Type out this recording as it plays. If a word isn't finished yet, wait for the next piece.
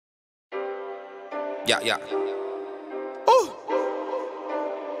yeah. Ooh.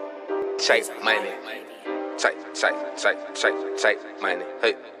 Chase money. Chase money.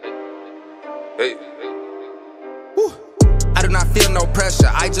 Hey. Hey. Woo. I do not feel no pressure,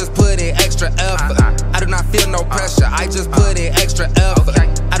 I just put in extra effort. I do not feel no pressure, I just put in extra effort.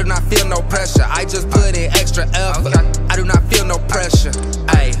 I do not feel no pressure, I just put in extra effort. I do not feel no pressure.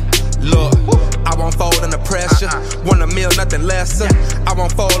 Ayy, look, I won't fold under pressure. Want a meal, nothing lesser. I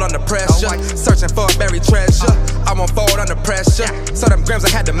won't fold under pressure. Searching for a buried treasure. I won't fold under pressure. So them grams I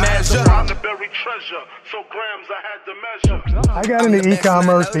had to measure. I got into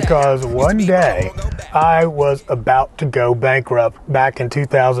e-commerce because one day I was about to go bankrupt back in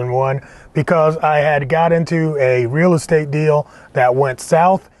 2001 because I had got into a real estate deal that went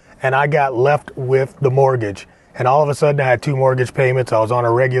south and I got left with the mortgage. And all of a sudden I had 2 mortgage payments. I was on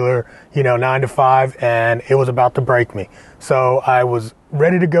a regular, 9 to 5 and it was about to break me. So I was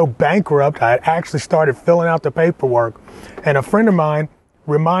ready to go bankrupt. I had actually started filling out the paperwork and a friend of mine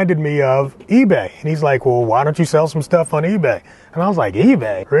reminded me of eBay. And he's like, well, why don't you sell some stuff on eBay? And I was like,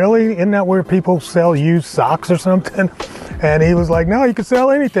 eBay? Really? Isn't that where people sell used socks or something? And he was like, no, you can sell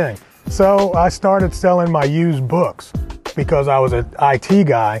anything. So I started selling my used books because I was an IT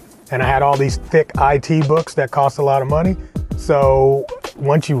guy and I had all these thick IT books that cost a lot of money. So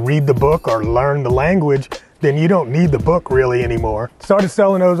once you read the book or learn the language, then you don't need the book really anymore. Started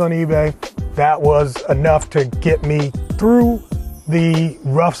selling those on eBay. That was enough to get me through the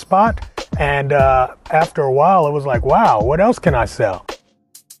rough spot. And after a while, it was like, wow, what else can I sell?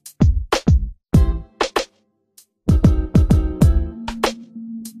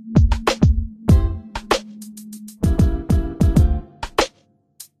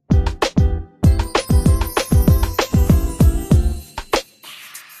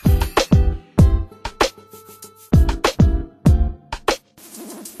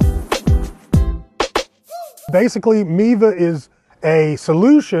 Basically, Miva is a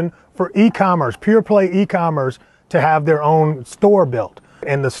solution for e-commerce, pure play e-commerce, to have their own store built.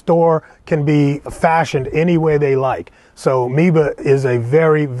 And the store can be fashioned any way they like. So Miva is a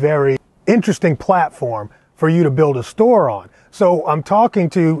very, very interesting platform for you to build a store on. So I'm talking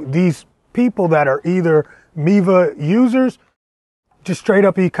to these people that are either Miva users, just straight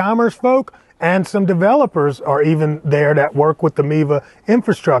up e-commerce folk, and some developers are even there that work with the Miva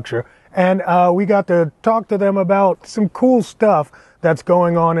infrastructure. And we got to talk to them about some cool stuff that's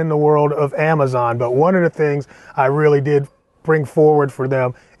going on in the world of Amazon. But one of the things I really did bring forward for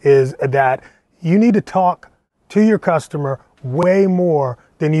them is that you need to talk to your customer way more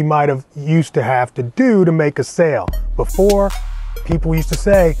than you might have used to have to do to make a sale. Before, people used to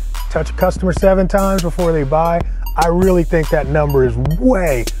say, touch a customer 7 times before they buy. I really think that number is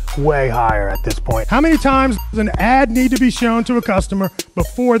way, way higher at this point. How many times does an ad need to be shown to a customer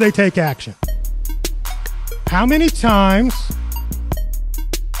before they take action? How many times?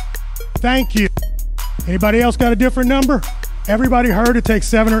 Thank you. Anybody else got a different number? Everybody heard it takes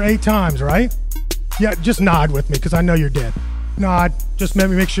 7 or 8 times, right? Yeah, just nod with me because I know you're dead. Nod, just let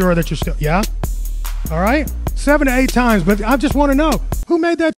me make sure that you're still, yeah? All right? 7 to 8 times, but I just want to know, who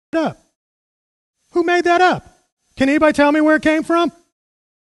made that up? Who made that up? Can anybody tell me where it came from?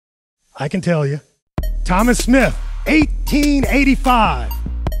 I can tell you. Thomas Smith, 1885.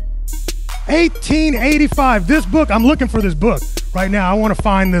 1885. This book, I'm looking for this book right now. I want to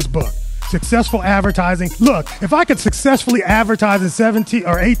find this book. Successful advertising. Look, if I could successfully advertise in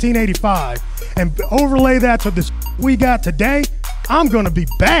 1885 and overlay that to this we got today, I'm going to be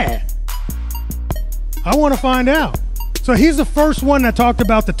bad. I want to find out. So he's the first one that talked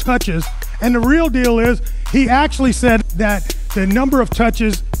about the touches. And the real deal is, he actually said that the number of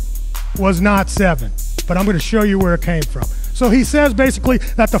touches was not 7, but I'm going to show you where it came from. So he says basically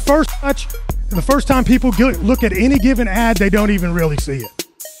that the first touch, the first time people look at any given ad, they don't even really see it.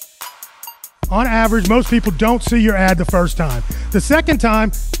 On average, most people don't see your ad the first time. The second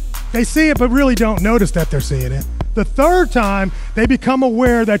time, they see it but really don't notice that they're seeing it. The third time, they become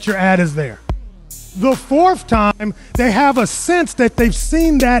aware that your ad is there. The fourth time, they have a sense that they've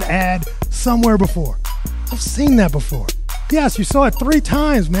seen that ad somewhere before. I've seen that before. Yes, you saw it 3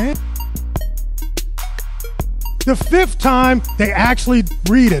 times, man. The 5th time, they actually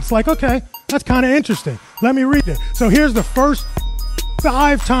read it. It's like, okay, that's kind of interesting. Let me read it. So here's the first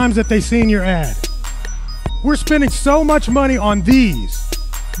 5 times that they've seen your ad. We're spending so much money on these.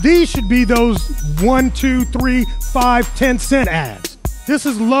 These should be those 1, 2, 3, 5, 10 cent ads. This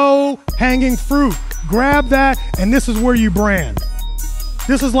is low hanging fruit. Grab that, and this is where you brand.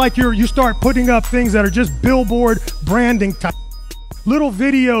 This is like you start putting up things that are just billboard branding type. Little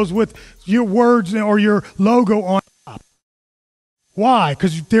videos with your words or your logo on top. Why?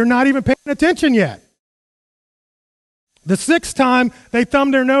 Because they're not even paying attention yet. The 6th time, they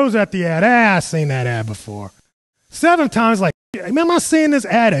thumb their nose at the ad. I've seen that ad before. 7th time, it's like, am I seeing this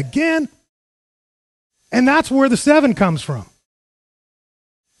ad again? And that's where the 7 comes from.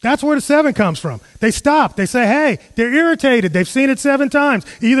 That's where the 7 comes from. They stop. They say, hey, they're irritated. They've seen it 7 times.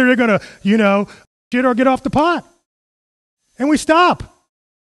 Either they're going to, shit or get off the pot. And we stop.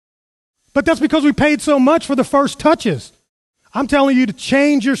 But that's because we paid so much for the first touches. I'm telling you to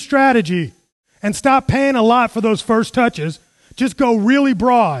change your strategy and stop paying a lot for those first touches. Just go really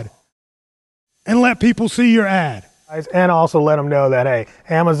broad and let people see your ad. And also let them know that, hey,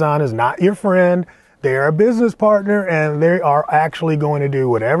 Amazon is not your friend. They're a business partner, and they are actually going to do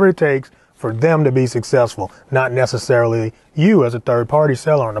whatever it takes for them to be successful, not necessarily you as a third-party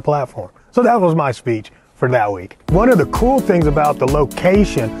seller on the platform. So that was my speech for that week. One of the cool things about the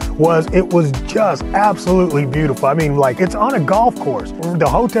location was it was just absolutely beautiful. I mean, like, it's on a golf course. The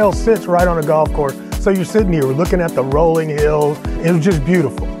hotel sits right on a golf course, so you're sitting here looking at the rolling hills. It was just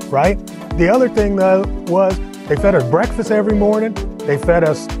beautiful, right? The other thing, though, was they fed us breakfast every morning. They fed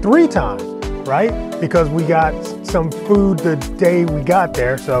us 3 times, right? Because we got some food the day we got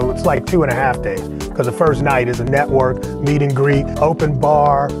there, so it's like 2.5 days. Because the first night is a network, meet and greet, open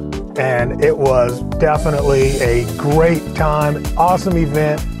bar, and it was definitely a great time, awesome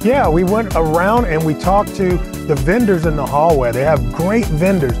event. Yeah, we went around and we talked to the vendors in the hallway. They have great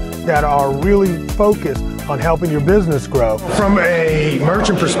vendors that are really focused on helping your business grow. From a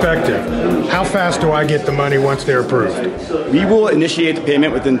merchant perspective, how fast do I get the money once they're approved? We will initiate the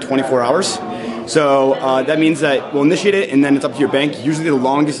payment within 24 hours. So that means that we'll initiate it and then it's up to your bank. Usually the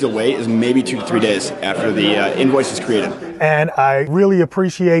longest you'll wait is maybe 2 to 3 days after the invoice is created. And I really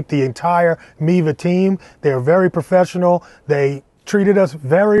appreciate the entire Miva team. They're very professional. They treated us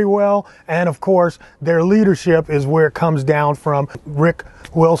very well. And of course, their leadership is where it comes down from. Rick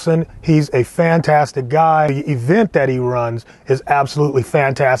Wilson, he's a fantastic guy. The event that he runs is absolutely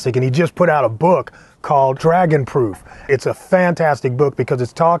fantastic. And he just put out a book called Dragon Proof. It's a fantastic book because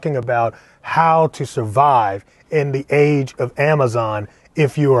it's talking about how to survive in the age of Amazon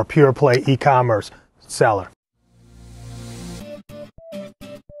if you are a pure play e-commerce seller.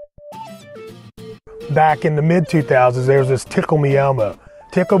 Back in the mid-2000s, there was this Tickle Me Elmo.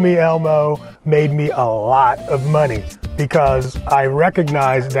 Tickle Me Elmo made me a lot of money because I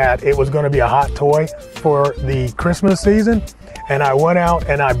recognized that it was going to be a hot toy for the Christmas season. And I went out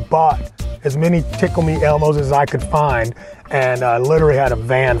and I bought as many Tickle Me Elmos as I could find. And I literally had a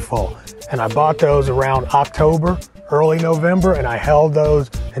van full. And I bought those around October, early November, and I held those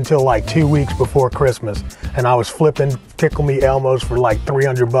until like 2 weeks before Christmas. And I was flipping Tickle Me Elmos for like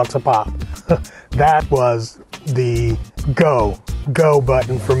 $300 a pop. That was the go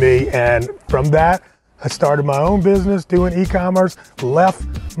button for me. And from that, I started my own business doing e-commerce, left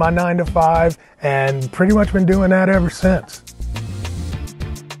my 9-to-5, and pretty much been doing that ever since.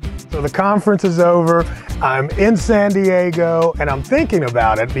 So the conference is over. I'm in San Diego and I'm thinking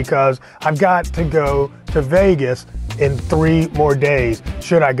about it because I've got to go to Vegas in 3 more days.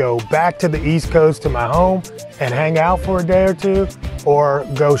 Should I go back to the East Coast to my home and hang out for a day or 2, or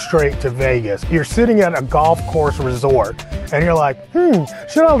go straight to Vegas? You're sitting at a golf course resort and you're like,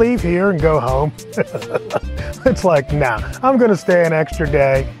 should I leave here and go home? It's like, nah, I'm gonna stay an extra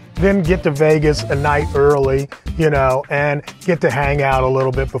day, then get to Vegas a night early, and get to hang out a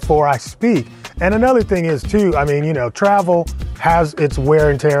little bit before I speak. And another thing is too, I mean, travel has its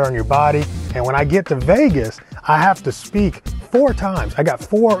wear and tear on your body. And when I get to Vegas, I have to speak 4 times. I got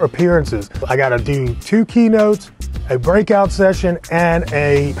 4 appearances. I got to do 2 keynotes, a breakout session, and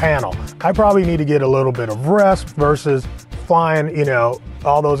a panel. I probably need to get a little bit of rest versus flying,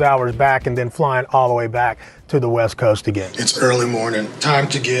 all those hours back and then flying all the way back to the West Coast again. It's early morning, time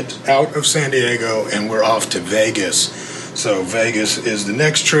to get out of San Diego, and we're off to Vegas. So Vegas is the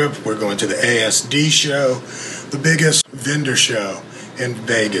next trip. We're going to the ASD show, the biggest vendor show in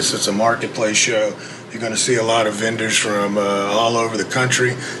Vegas. It's a marketplace show. You're going to see a lot of vendors from all over the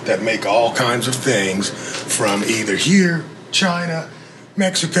country that make all kinds of things from either here, China,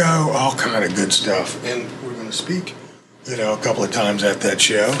 Mexico, all kind of good stuff. And we're going to speak, a couple of times at that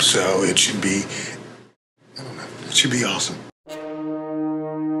show. So it should be, it should be awesome.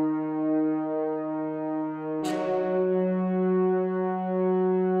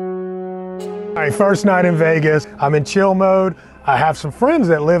 All right, first night in Vegas, I'm in chill mode. I have some friends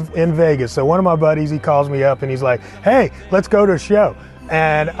that live in Vegas. So one of my buddies, he calls me up and he's like, hey, let's go to a show.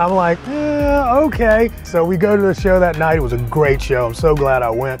 And I'm like, okay. So we go to the show that night. It was a great show. I'm so glad I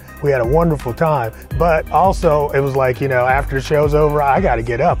went. We had a wonderful time. But also it was like, you know, after the show's over, I got to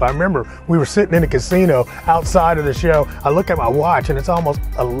get up. I remember we were sitting in a casino outside of the show. I look at my watch and it's almost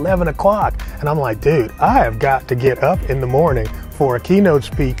 11 o'clock. And I'm like, dude, I have got to get up in the morning for a keynote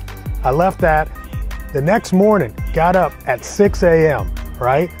speak. I left that the next morning, got up at 6 a.m.,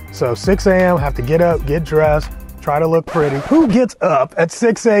 right? So 6 a.m., have to get up, get dressed, try to look pretty. Who gets up at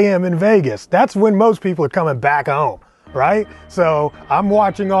 6 a.m. in Vegas? That's when most people are coming back home, right? So I'm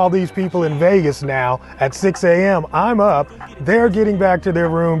watching all these people in Vegas now at 6 a.m. I'm up, they're getting back to their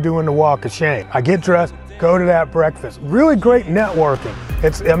room doing the walk of shame. I get dressed, go to that breakfast. Really great networking.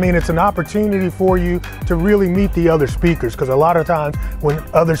 It's an opportunity for you to really meet the other speakers, because a lot of times when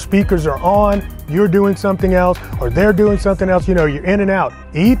other speakers are on, you're doing something else or they're doing something else, you know, you're in and out.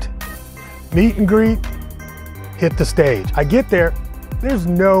 Eat, meet and greet, hit the stage. I get there, there's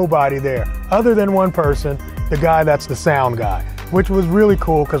nobody there other than one person, the guy that's the sound guy, which was really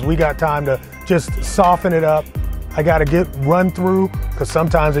cool because we got time to just soften it up. I got to run through, because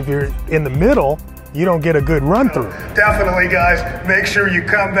sometimes if you're in the middle, you don't get a good run through. Definitely, guys, make sure you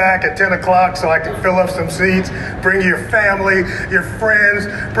come back at 10 o'clock so I can fill up some seats. Bring your family, your friends,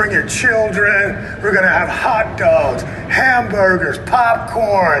 bring your children. We're gonna have hot dogs, hamburgers,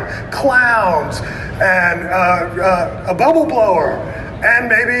 popcorn, clowns, and a bubble blower, and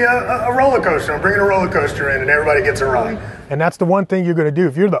maybe a roller coaster. I'm bringing a roller coaster in and everybody gets a ride. And that's the one thing you're gonna do.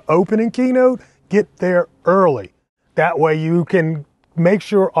 If you're the opening keynote, get there early. That way you can make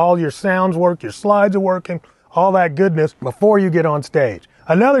sure all your sounds work, your slides are working, all that goodness before you get on stage.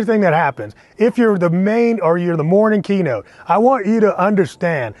 Another thing that happens, if you're the main or you're the morning keynote, I want you to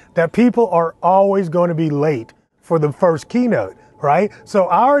understand that people are always going to be late for the first keynote, right? So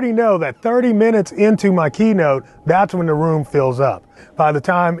I already know that 30 minutes into my keynote, that's when the room fills up. By the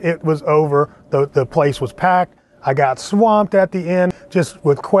time it was over, the place was packed. I got swamped at the end just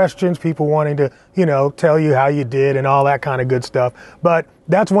with questions, people wanting to, you know, tell you how you did and all that kind of good stuff. But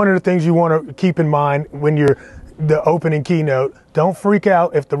that's one of the things you want to keep in mind when you're the opening keynote. Don't freak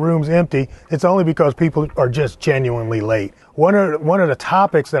out if the room's empty. It's only because people are just genuinely late. One of the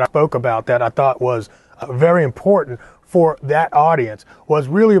topics that I spoke about that I thought was very important for that audience was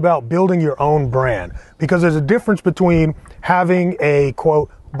really about building your own brand, because there's a difference between having a,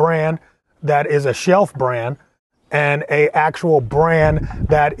 quote, brand that is a shelf brand and a actual brand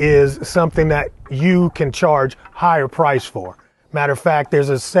that is something that you can charge higher price for. Matter of fact, there's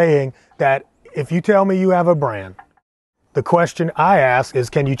a saying that if you tell me you have a brand, the question I ask is,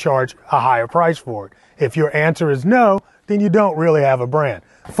 can you charge a higher price for it? If your answer is no, then you don't really have a brand.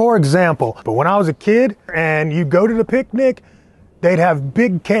 For example, but when I was a kid and you go to the picnic, they'd have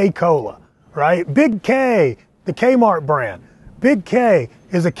Big K Cola, right? Big K, the Kmart brand. Big K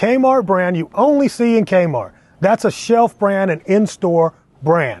is a Kmart brand you only see in Kmart. That's a shelf brand, an in-store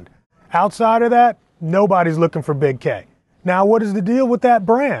brand. Outside of that, nobody's looking for Big K. Now, what is the deal with that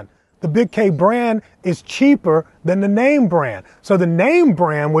brand? The Big K brand is cheaper than the name brand. So the name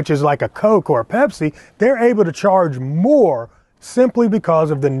brand, which is like a Coke or a Pepsi, they're able to charge more simply because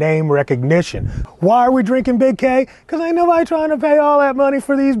of the name recognition. Why are we drinking Big K? Because ain't nobody trying to pay all that money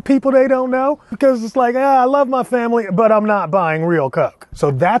for these people they don't know. Because it's like, I love my family, but I'm not buying real Coke. So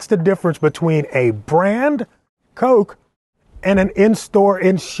that's the difference between a brand, Coke, and an in-store,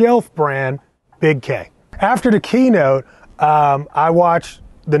 in-shelf brand, Big K. After the keynote, I watched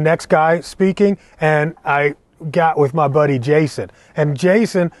the next guy speaking, and I got with my buddy Jason. And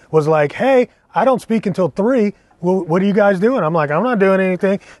Jason was like, hey, I don't speak until 3. Well, what are you guys doing? I'm like, I'm not doing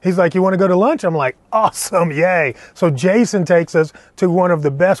anything. He's like, you want to go to lunch? I'm like, awesome, yay. So Jason takes us to one of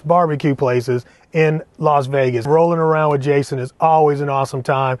the best barbecue places in Las Vegas. Rolling around with Jason is always an awesome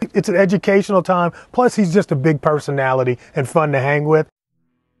time. It's an educational time. Plus, he's just a big personality and fun to hang with.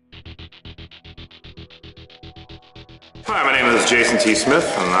 Hi, my name is Jason T. Smith,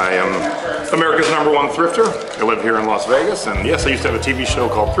 and I am America's #1 thrifter. I live here in Las Vegas, and yes, I used to have a TV show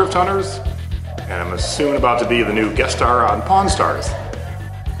called Thrift Hunters, and I'm soon about to be the new guest star on Pawn Stars.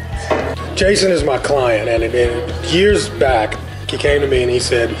 Jason is my client, and years back, he came to me and he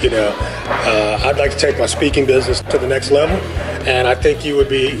said, you know, I'd like to take my speaking business to the next level, and I think you would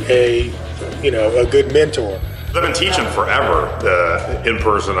be a good mentor. I've been teaching forever, in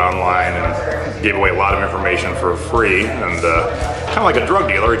person, online, and gave away a lot of information for free. And kind of like a drug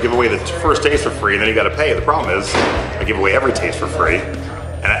dealer, I give away the first taste for free, and then you got to pay. The problem is, I give away every taste for free,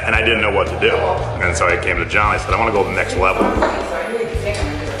 and I didn't know what to do. And so I came to John. I said, I want to go to the next level.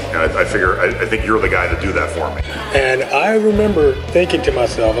 And I figure, I think you're the guy to do that for me. And I remember thinking to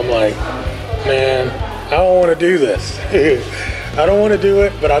myself, I'm like, man, I don't want to do this. I don't want to do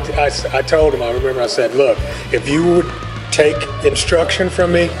it, but I told him, I remember I said, look, if you would take instruction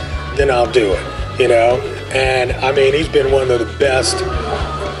from me, then I'll do it, you know? And I mean, he's been one of the best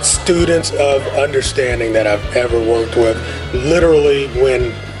students of understanding that I've ever worked with. Literally,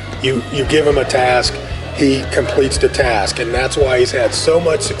 when you give him a task, he completes the task. And that's why he's had so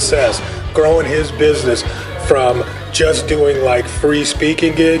much success growing his business from just doing like free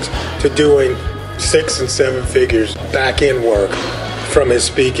speaking gigs to doing 6 and 7 figures back in work from his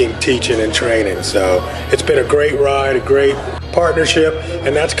speaking, teaching, and training. So it's been a great ride, a great partnership,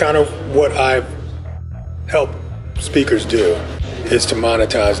 and that's kind of what I've helped speakers do, is to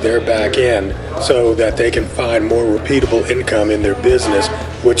monetize their back end so that they can find more repeatable income in their business,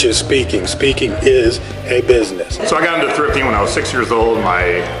 which is speaking. Speaking is a business. So I got into thrifting when I was 6 years old. My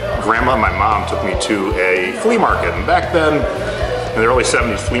grandma and my mom took me to a flea market, and back then, in the early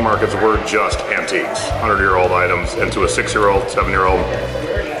 70s, flea markets were just antiques, 100-year-old items, and to a 6-year-old, 7-year-old,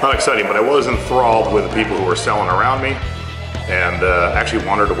 not exciting, but I was enthralled with the people who were selling around me, and actually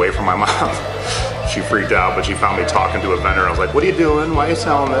wandered away from my mom. She freaked out, but she found me talking to a vendor, and I was like, what are you doing? Why are you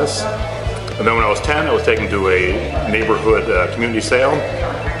selling this? And then when I was 10, I was taken to a neighborhood community sale,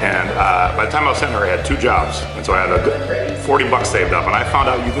 and by the time I was 10, I had 2 jobs, and so I had a good 40 bucks saved up, and I found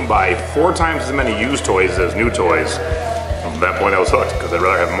out you can buy 4 times as many used toys as new toys. At that point I was hooked, because I'd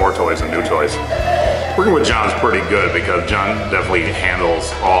rather have more toys than new toys. Working with John's pretty good, because John definitely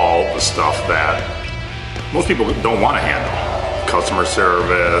handles all the stuff that most people don't want to handle. Customer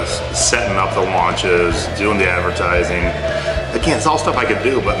service, setting up the launches, doing the advertising. Again, it's all stuff I could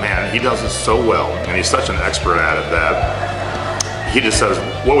do, but man, he does it so well, and he's such an expert at it that he just says,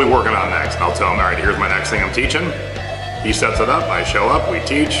 what are we working on next? And I'll tell him, all right, here's my next thing I'm teaching. He sets it up, I show up, we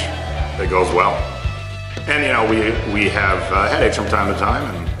teach, it goes well. And you know, we have headaches from time to time,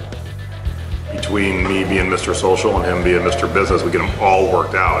 and between me being Mr. Social and him being Mr. Business, we get them all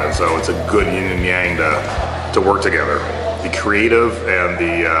worked out, and so it's a good yin and yang to work together. The creative and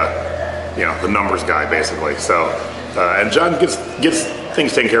the you know, the numbers guy, basically. So and John gets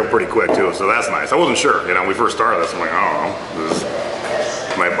things taken care of pretty quick too, so that's nice. I wasn't sure, you know, when we first started this, I'm like, am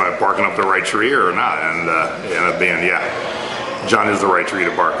I barking up the right tree or not? And it ended up being, yeah, John is the right tree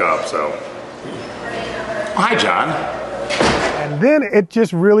to bark up. So hi, John. And then it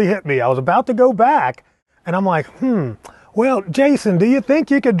just really hit me. I was about to go back, and I'm like, well, Jason, do you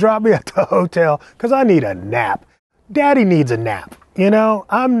think you could drop me at the hotel? Because I need a nap. Daddy needs a nap. You know,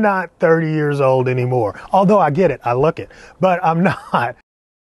 I'm not 30 years old anymore. Although I get it, I look it, but I'm not.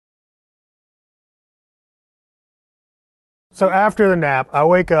 So after the nap, I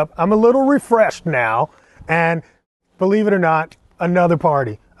wake up, I'm a little refreshed now, and believe it or not, another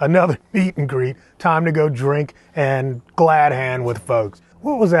party, another meet and greet, time to go drink and glad hand with folks.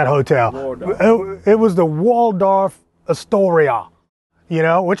 What was that hotel? It was the Waldorf Astoria, you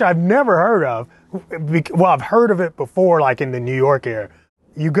know, which I've never heard of. Well, I've heard of it before, like in the New York area.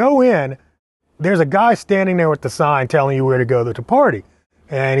 You go in, there's a guy standing there with the sign telling you where to go to the party.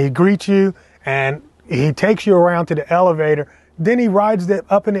 And he greets you, and he takes you around to the elevator. Then he rides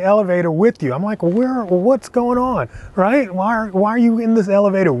up in the elevator with you. I'm like, what's going on, right? Why are you in this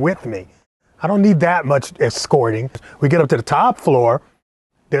elevator with me? I don't need that much escorting. We get up to the top floor.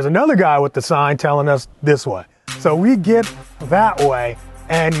 There's another guy with the sign telling us this way. So we get that way.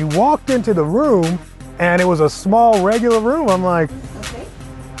 And you walked into the room, and it was a small, regular room. I'm like, okay.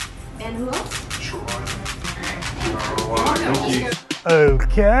 And who else?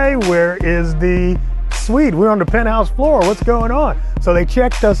 Okay, where is the suite? We're on the penthouse floor. What's going on? So they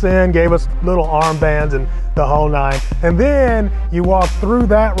checked us in, gave us little armbands and the whole 9. And then you walk through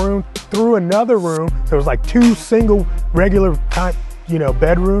that room, through another room. So it was like 2 single, regular type, you know,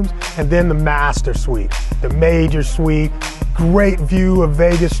 bedrooms, and then the master suite, the major suite. Great view of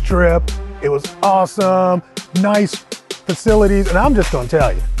Vegas Strip. It was awesome, nice facilities. And I'm just gonna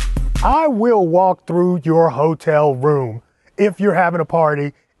tell you, I will walk through your hotel room if you're having a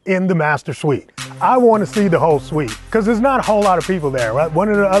party in the master suite. I wanna see the whole suite, because there's not a whole lot of people there, right? One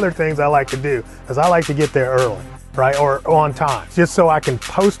of the other things I like to do is I like to get there early, right? Or on time, just so I can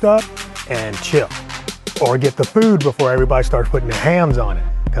post up and chill. Or get the food before everybody starts putting their hands on it,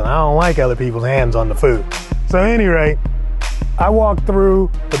 because I don't like other people's hands on the food. So at any rate, I walked through,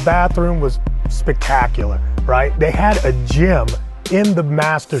 the bathroom was spectacular, right? They had a gym in the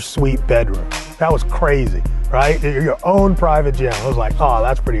master suite bedroom. That was crazy, right? Your own private gym. I was like, oh,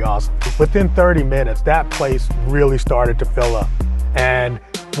 that's pretty awesome. Within 30 minutes, that place really started to fill up. And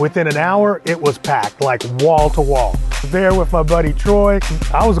within an hour, it was packed, like wall to wall. There with my buddy Troy,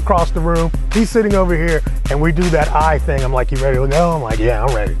 I was across the room, he's sitting over here, and we do that eye thing. I'm like, you ready to go? I'm like, yeah,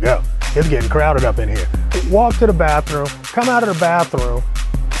 I'm ready to go. It's getting crowded up in here. walk to the bathroom, come out of the bathroom,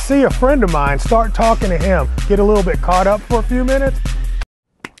 see a friend of mine, start talking to him, get a little bit caught up for a few minutes.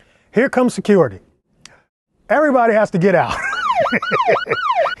 Here comes security. Everybody has to get out.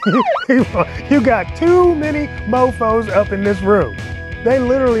 You got too many mofos up in this room. They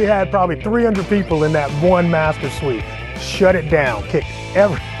literally had probably 300 people in that one master suite. Shut it down, kicked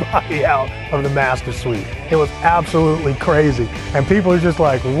everybody out of the master suite. It was absolutely crazy. And people are just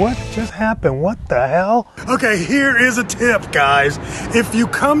like, what just happened? What the hell? Okay, here is a tip, guys. If you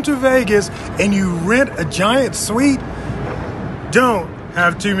come to Vegas and you rent a giant suite, don't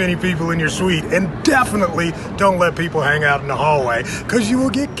have too many people in your suite, and definitely don't let people hang out in the hallway because you will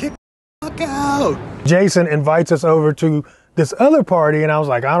get kicked the fuck out. Jason invites us over to this other party, and I was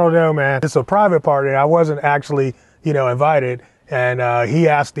like, I don't know, man. It's a private party. I wasn't actually, invited. And he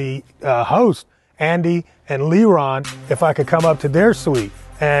asked the host, Andy and Leron, if I could come up to their suite.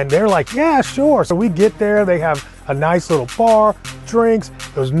 And they're like, yeah, sure. So we get there. They have a nice little bar, drinks.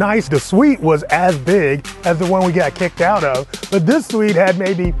 It was nice. The suite was as big as the one we got kicked out of. But this suite had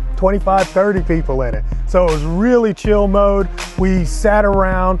maybe 25, 30 people in it. So it was really chill mode. We sat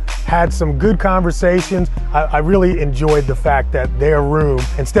around, had some good conversations. I really enjoyed the fact that their room,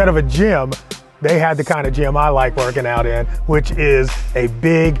 instead of a gym, they had the kind of gym I like working out in, which is a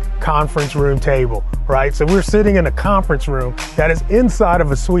big conference room table, right? So we're sitting in a conference room that is inside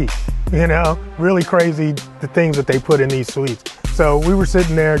of a suite, really crazy the things that they put in these suites. So we were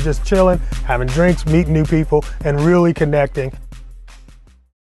sitting there just chilling, having drinks, meeting new people, and really connecting.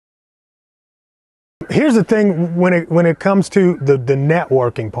 Here's the thing when it comes to the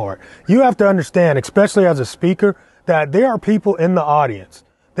networking part. You have to understand, especially as a speaker, that there are people in the audience.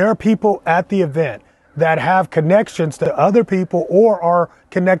 There are people at the event that have connections to other people or are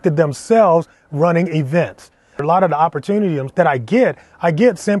connected themselves running events. A lot of the opportunities that I get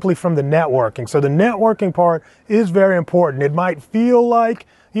simply from the networking. So the networking part is very important. It might feel like,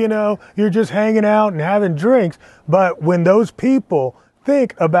 you're just hanging out and having drinks, but when those people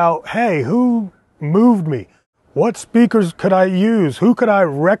think about, hey, who moved me? What speakers could I use? Who could I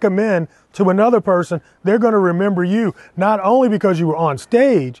recommend to another person? They're going to remember you, not only because you were on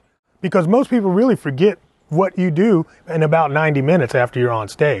stage, because most people really forget what you do in about 90 minutes after you're on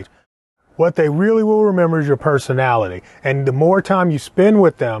stage. What they really will remember is your personality. And the more time you spend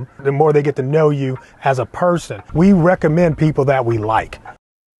with them, the more they get to know you as a person. We recommend people that we like.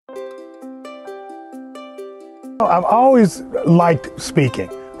 I've always liked speaking,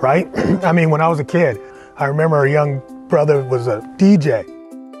 right? I mean, when I was a kid, I remember a young brother was a DJ,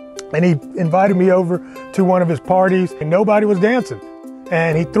 and he invited me over to one of his parties, and nobody was dancing.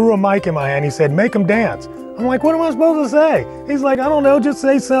 And he threw a mic in my hand. He said, make them dance. I'm like, what am I supposed to say? He's like, I don't know, just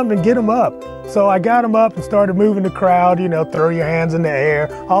say something and get them up. So I got him up and started moving the crowd, throw your hands in the air,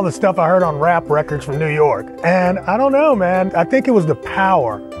 all the stuff I heard on rap records from New York. And I don't know, man, I think it was the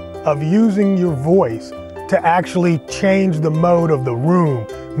power of using your voice to actually change the mode of the room,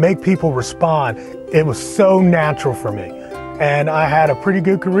 make people respond. It was so natural for me. And I had a pretty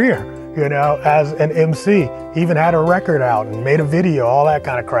good career, as an MC. Even had a record out and made a video, all that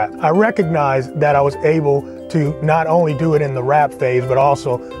kind of crap. I recognized that I was able to not only do it in the rap phase, but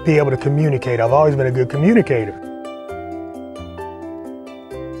also be able to communicate. I've always been a good communicator.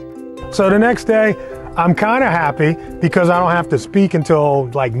 So the next day, I'm kind of happy because I don't have to speak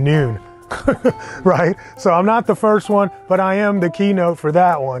until like noon, right? So I'm not the first one, but I am the keynote for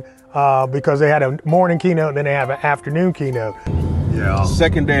that one. Because they had a morning keynote and then they have an afternoon keynote. Yeah.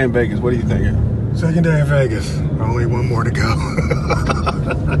 Second day in Vegas, what are you thinking? Second day in Vegas, only one more to go.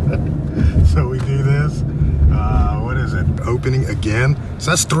 So we do this, what is it, opening again?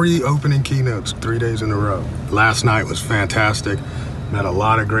 So that's 3 opening keynotes, 3 days in a row. Last night was fantastic. Met a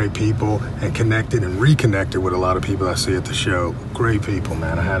lot of great people and connected and reconnected with a lot of people I see at the show. Great people,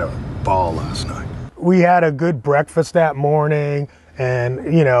 man. I had a ball last night. We had a good breakfast that morning and,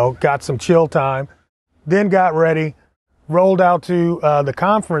 got some chill time, then got ready, rolled out to the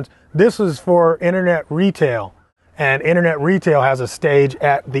conference. This is for internet retail, and internet retail has a stage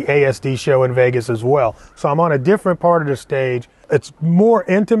at the ASD show in Vegas as well. So I'm on a different part of the stage. It's more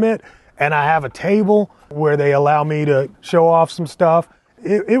intimate, and I have a table where they allow me to show off some stuff.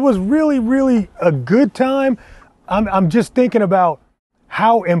 It was really, really a good time. I'm just thinking about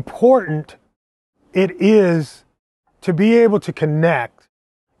how important it is to be able to connect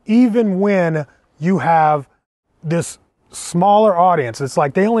even when you have this smaller audience. It's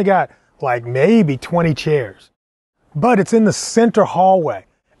like they only got like maybe 20 chairs, but it's in the center hallway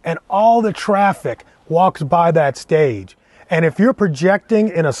and all the traffic walks by that stage. And if you're projecting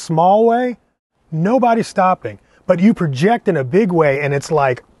in a small way, nobody's stopping, but you project in a big way and it's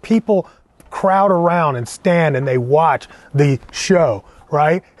like people crowd around and stand and they watch the show,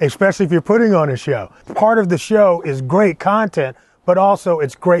 right? Especially if you're putting on a show. Part of the show is great content, but also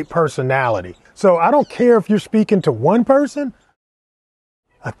it's great personality. So I don't care if you're speaking to one person,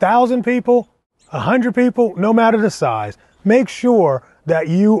 1,000 people, 100 people, no matter the size, make sure that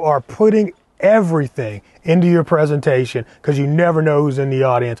you are putting everything into your presentation, because you never know who's in the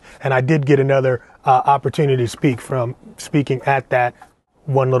audience. And I did get another opportunity to speaking at that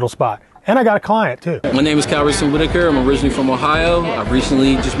one little spot. And I got a client too. My name is Calverson Whitaker. I'm originally from Ohio. I've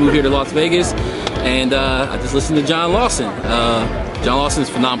recently just moved here to Las Vegas, and I just listened to John Lawson. John Lawson is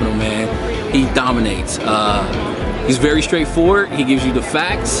phenomenal, man. He dominates. He's very straightforward. He gives you the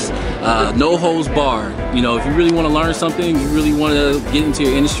facts, no holds barred. You know, if you really want to learn something, you really want to get into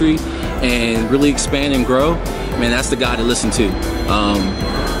your industry and really expand and grow, man, that's the guy to listen to.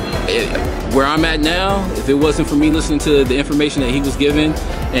 Where I'm at now, if it wasn't for me listening to the information that he was given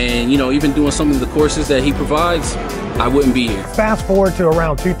and, you know, even doing some of the courses that he provides, I wouldn't be here. Fast forward to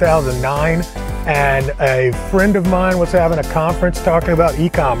around 2009, and a friend of mine was having a conference talking about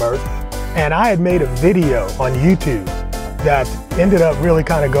e-commerce, and I had made a video on YouTube that ended up really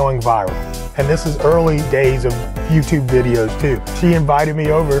kind of going viral. And this is early days of YouTube videos too. She invited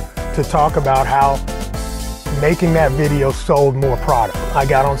me over to talk about how making that video sold more product. I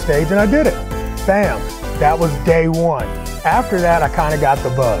got on stage and I did it. Bam, that was day one. After that, I kind of got the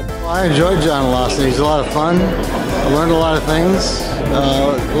bug. Well, I enjoyed John Lawson. He's a lot of fun. I learned a lot of things.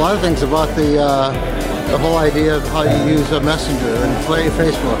 A lot of things about the whole idea of how you use a messenger and play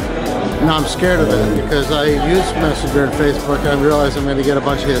Facebook. Now I'm scared of it because I use Messenger and Facebook and I realize I'm going to get a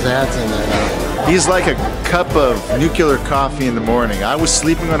bunch of his ads in there now. He's like a cup of nuclear coffee in the morning. I was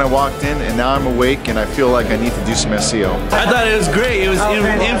sleeping when I walked in, and now I'm awake and I feel like I need to do some SEO. I thought it was great. It was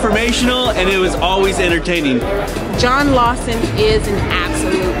informational and it was always entertaining. John Lawson is an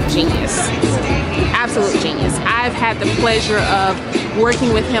absolute genius. Absolute genius. I've had the pleasure of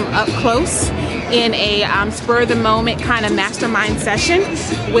working with him up close in a spur of the moment kind of mastermind session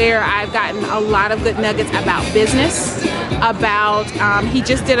where I've gotten a lot of good nuggets about business, about, he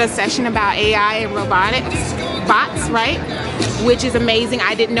just did a session about AI and robotics, bots, right? Which is amazing.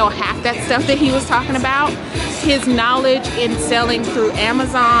 I didn't know half that stuff that he was talking about. His knowledge in selling through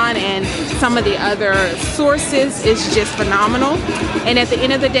Amazon and some of the other sources is just phenomenal. And at the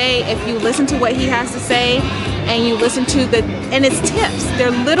end of the day, if you listen to what he has to say, and you listen to and it's tips.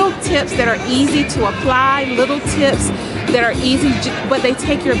 They're little tips that are easy to apply, little tips that are easy, but they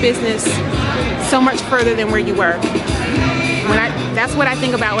take your business so much further than where you were. That's what I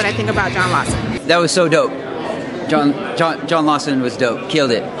think about when I think about John Lawson. That was so dope. John Lawson was dope.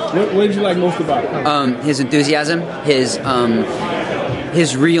 Killed it. What did you like most about it? His enthusiasm,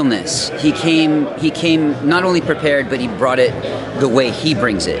 his realness. He came not only prepared, but he brought it the way he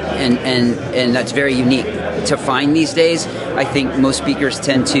brings it, and that's very unique to find these days. I think most speakers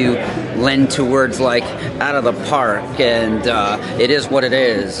tend to lend to words like "out of the park" and "it is what it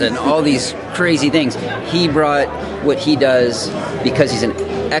is" and all these crazy things. He brought what he does because he's an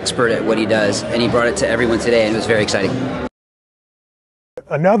expert at what he does, and he brought it to everyone today, and it was very exciting.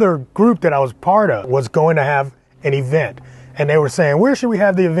 Another group that I was part of was going to have an event. And they were saying, where should we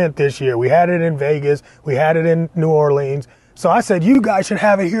have the event this year? We had it in Vegas. We had it in New Orleans. So I said, you guys should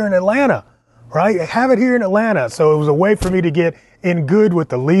have it here in Atlanta, right? Have it here in Atlanta. So it was a way for me to get in good with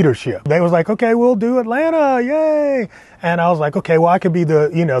the leadership. They was like, okay, we'll do Atlanta. Yay. And I was like, okay, well, I could be the,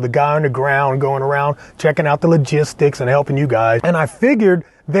 the guy on the ground going around checking out the logistics and helping you guys. And I figured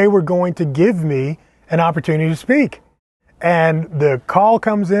they were going to give me an opportunity to speak. And the call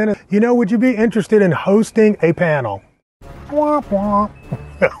comes in, would you be interested in hosting a panel? Womp womp.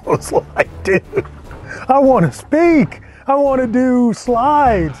 I was like, dude, I want to speak. I want to do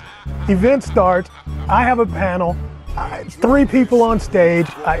slides. Event starts. I have a panel. 3 people on stage.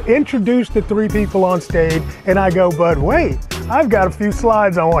 I introduce the 3 people on stage and I go, but wait, I've got a few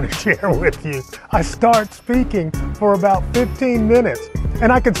slides I want to share with you. I start speaking for about 15 minutes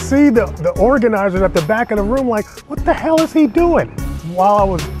and I could see the organizers at the back of the room like, what the hell is he doing? While I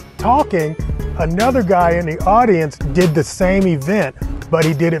was talking, another guy in the audience did the same event, but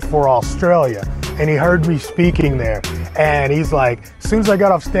he did it for Australia. And he heard me speaking there. And he's like, as soon as I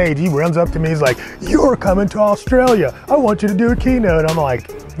got off stage, he runs up to me. He's like, you're coming to Australia. I want you to do a keynote. I'm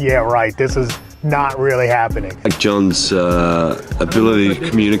like, yeah, right. This is not really happening. Like John's ability to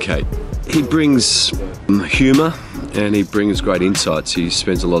communicate. He brings humor and he brings great insights. He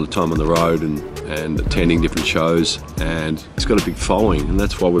spends a lot of time on the road and attending different shows, and he's got a big following, and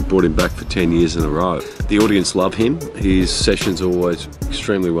that's why we've brought him back for 10 years in a row. The audience love him. His sessions are always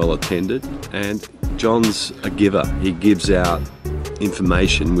extremely well attended, and John's a giver. He gives out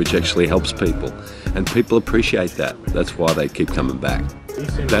information which actually helps people. And people appreciate that. That's why they keep coming back.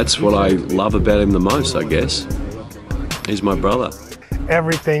 That's what I love about him the most, I guess. He's my brother.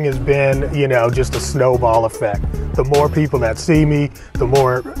 Everything has been, you know, just a snowball effect. The more people that see me, the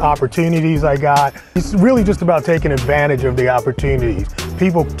more opportunities I got. It's really just about taking advantage of the opportunities.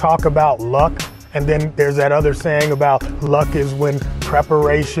 People talk about luck, and then there's that other saying about luck is when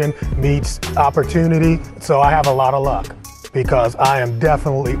preparation meets opportunity. So I have a lot of luck because I am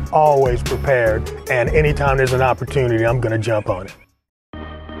definitely always prepared, and anytime there's an opportunity, I'm gonna jump on it.